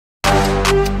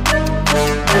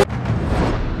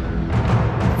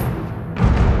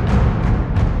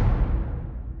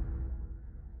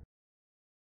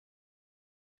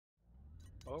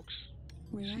folks.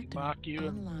 See Reactor Maku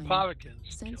and online.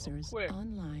 Povekins. Kill them Sensors quick.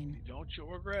 online. If you don't, you'll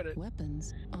regret it.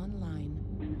 Weapons online.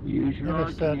 Use your Never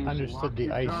arcades, understood lock the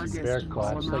your ice target, bear systems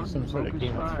claw. It's like some sort of focus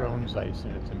Game of fire. Thrones ice,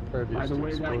 and it's By impervious the to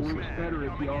way, that explosives. works better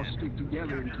if you all stick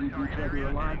together and keep each other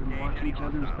alive and watch each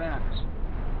other's backs.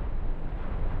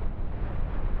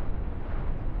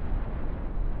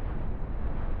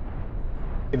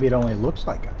 Maybe it only looks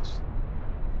like ice.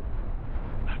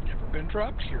 I've never been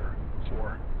dropped here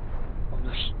before on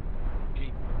this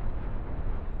game.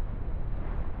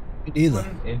 Me neither. What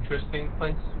an interesting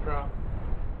place to drop.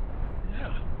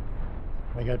 Yeah.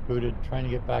 I got booted, trying to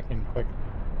get back in quick.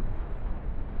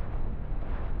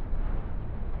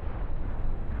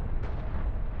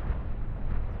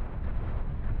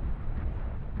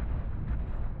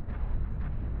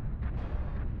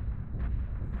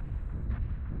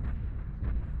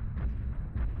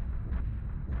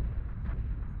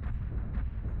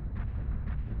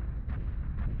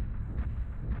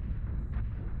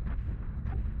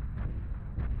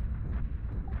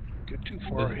 Get too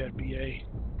far ahead, BA.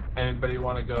 Anybody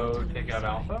want to go take out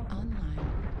Alpha? Online.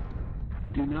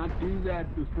 Do not do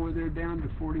that before they're down to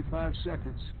 45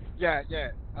 seconds. Yeah.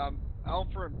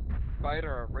 Alpha and Beta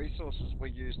are resources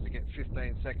we use to get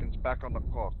 15 seconds back on the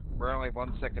clock. We're only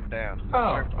 1 second down.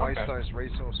 Oh, Don't waste okay. those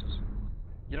resources.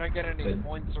 You don't get any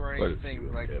points or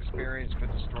anything like experience for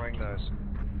destroying those.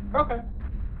 Okay.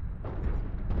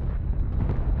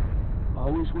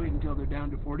 Always wait until they're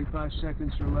down to 45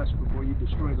 seconds or less before you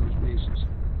destroy those bases.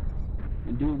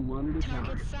 And do them one at a time.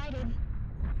 Target sighted.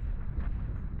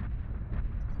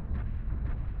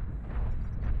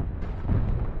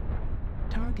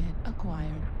 Target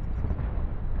acquired.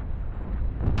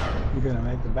 You gonna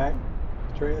make the back,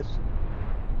 Atreus?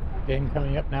 Game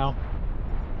coming up now.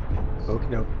 Okie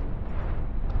doke.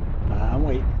 I'm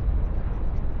waiting.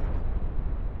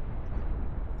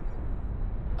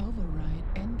 Override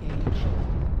engage.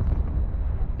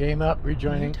 Game up, New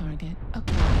rejoining. target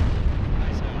acquired.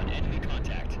 Eyes on enemy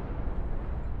contact.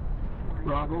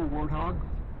 Bravo, Warthog.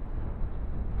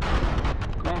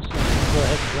 Call sign. Go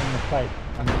ahead and join the fight.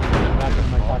 I'm back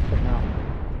in my cockpit now.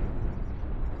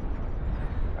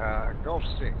 Golf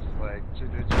 6, like 2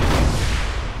 digits.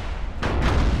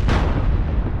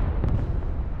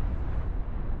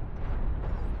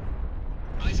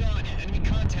 Eyes on enemy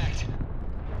contact.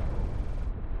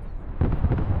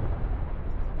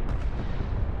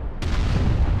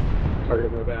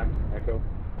 Target go back. Echo.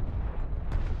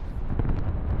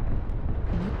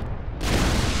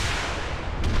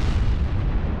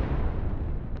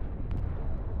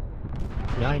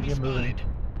 Behind you, moving. Spotted.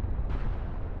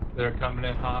 They're coming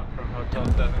in hot from Hotel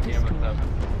 7, Gamma 7.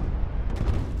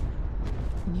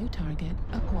 New target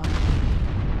acquired.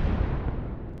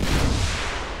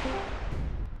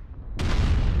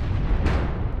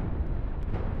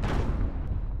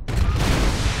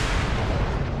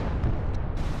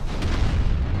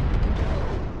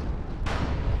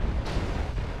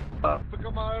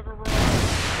 Become my override.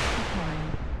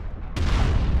 Acquired.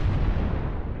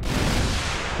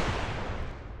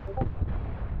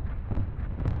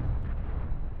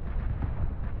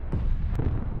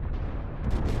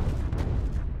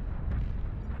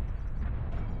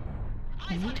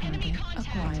 Eyes New on enemy target contact.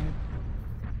 acquired.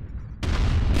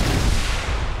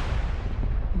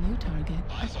 New target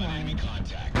Eyes on enemy acquired.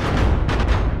 contact.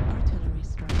 Artillery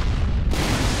strike.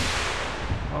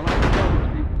 All right,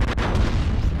 Coventry.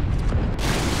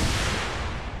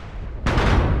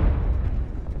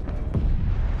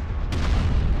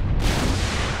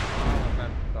 I'm about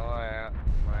to die out,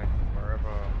 like,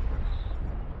 wherever.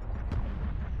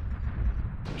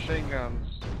 Machine guns.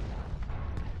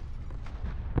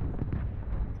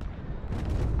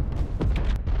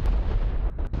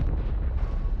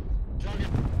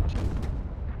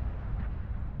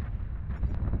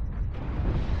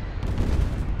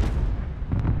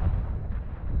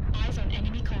 Eyes on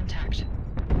enemy contact.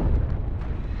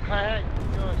 Hey,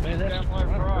 guys, Man, that's down my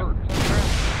that right. hurt. Turn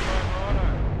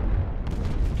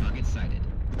around, Target sighted.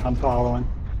 I'm following.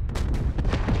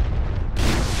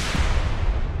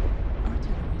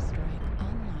 Artillery strike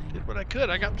online. Did what I could.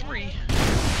 I got 3.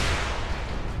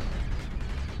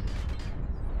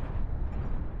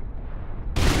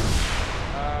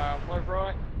 my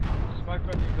right. Smoke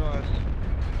on you guys.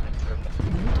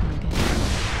 New target.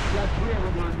 Got 3 of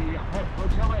them on the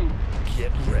Hotel 8.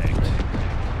 Get wrecked.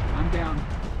 I'm down.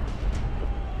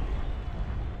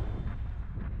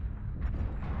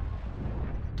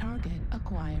 Target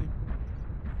acquired.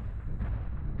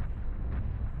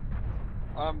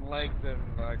 I'm legged in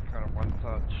like kind of one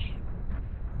touch.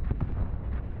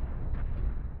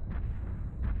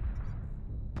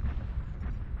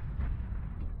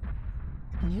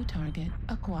 New target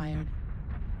acquired.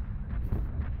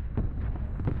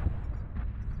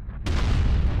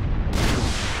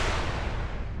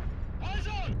 Eyes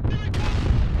on! Here it comes!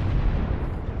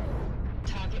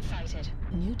 Target sighted.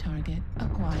 New target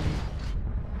acquired.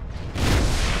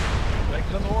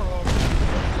 Legs on the warhog.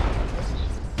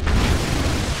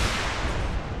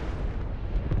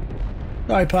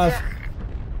 Sorry, Puff.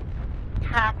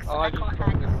 Hacks. Oh, I just call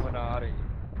talked to hacks. Winati.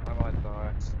 I might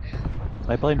die.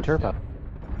 I blame Turbo.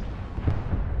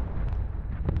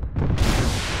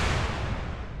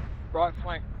 Right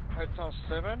flank, Hotel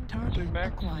 7, 2 Target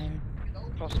max, acquired.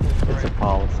 possible It's 3. a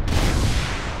policy.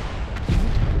 New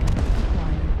target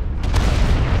acquired.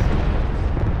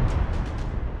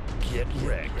 Get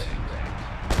wrecked.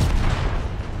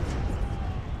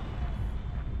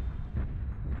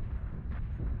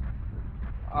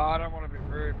 I don't want to be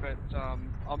rude, but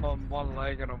I'm on one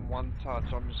leg and I'm one touch.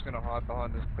 I'm just going to hide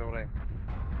behind this building.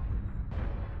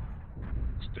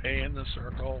 Stay in the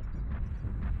circle.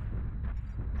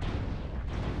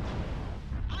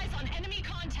 Eyes on enemy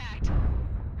contact.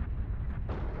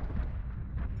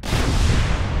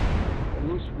 At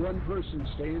least one person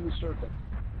stay in the circle.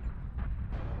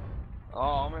 Oh,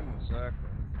 I'm in the circle.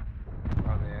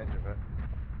 On the edge of it.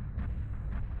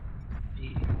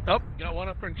 Oh, got one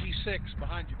up on G6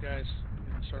 behind you guys.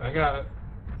 In the circle. I got it.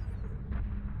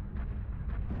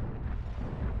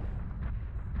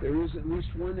 There is at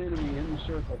least one enemy in the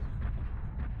circle.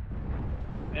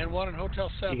 And one in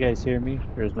Hotel 7. You guys hear me?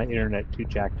 Or is my internet too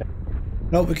jacked up?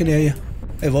 No, we can hear you.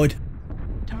 Hey, Void.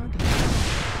 Target.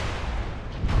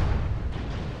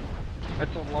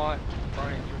 It's a lot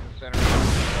running through the center.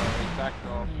 He backed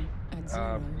off. At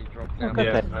zero. He dropped down. Okay.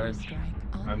 Yeah, Artillery strike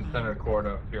I'm online. center court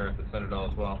up here at the Citadel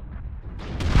as well.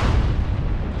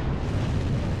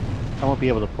 I won't be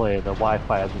able to play. The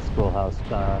Wi-Fi at the schoolhouse.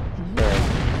 Very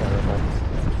terrible.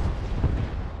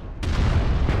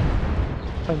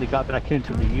 Finally got back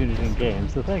into the unit in game,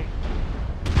 so thank you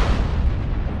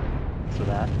for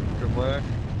that. Good work.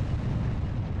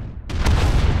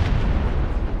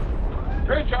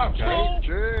 Great job, guys.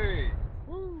 Gee.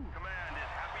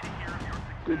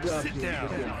 Good job. Sit team. down.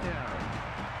 Good job.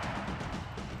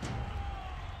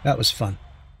 That was fun.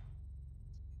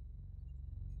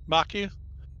 Mock you.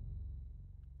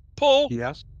 Pull.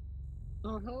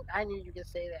 I knew you could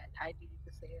say that. I knew you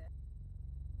could say that.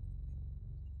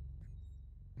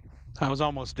 I was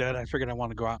almost dead. I figured I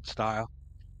wanted to go out in style.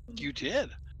 You did.